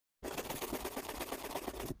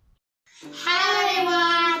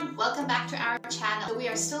channel. We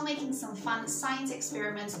are still making some fun science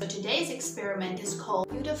experiments. So today's experiment is called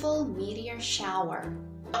Beautiful Meteor Shower.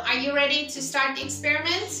 Are you ready to start the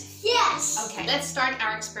experiment? Yes! Okay, let's start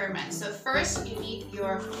our experiment. So first you need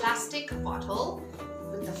your plastic bottle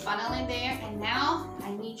with the funnel in there, and now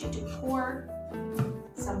I need you to pour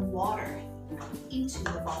some water into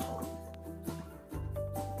the bottle.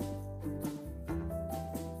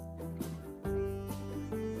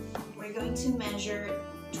 We're going to measure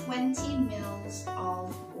 20 mils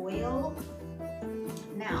of oil.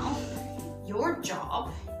 Now, your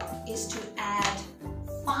job is to add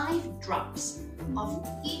 5 drops of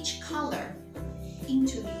each color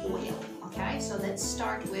into the oil. Okay, so let's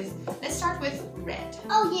start with red.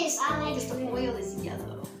 Oh yes, I like because the oil is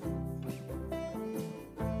yellow.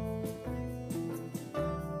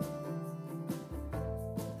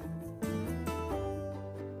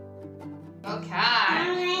 Okay.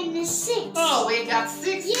 And 6. Oh, we got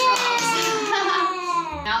 6 drops.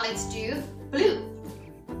 Now let's do blue.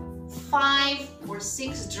 5 or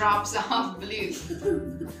 6 drops of blue.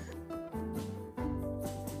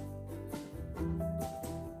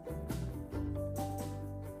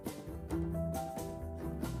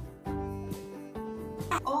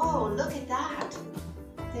 Oh, look at that.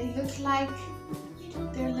 They look like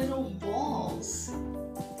they're little balls.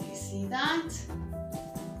 Do you see that?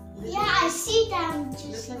 Yeah, I see them.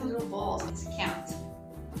 Just like little balls. Let's count.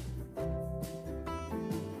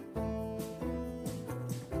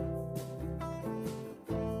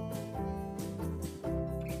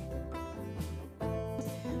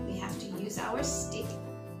 We have to use our stick.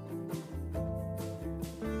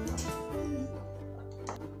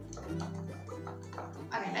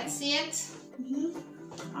 Okay, let's see it.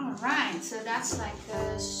 All right, so that's like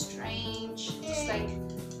a strange,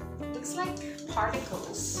 looks like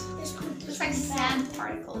particles. Looks like sand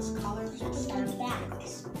particles, colorful sand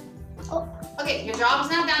particles. Oh. Okay, your job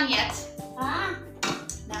is not done yet. Ah.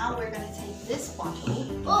 Now we're gonna take this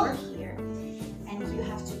bottle over here, and you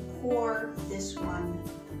have to pour this one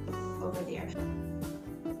over there.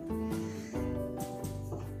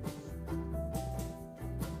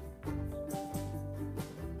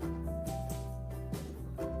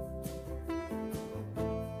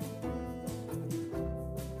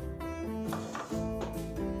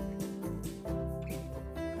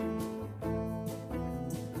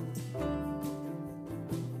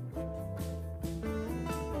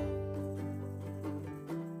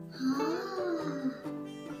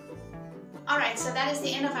 Alright, so that is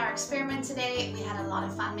the end of our experiment today. We had a lot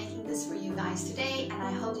of fun making this for you guys today, and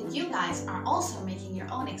I hope that you guys are also making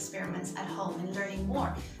your own experiments at home and learning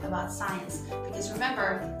more about science. Because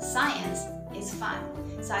remember, science is fun.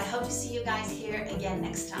 So I hope to see you guys here again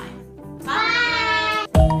next time. Bye!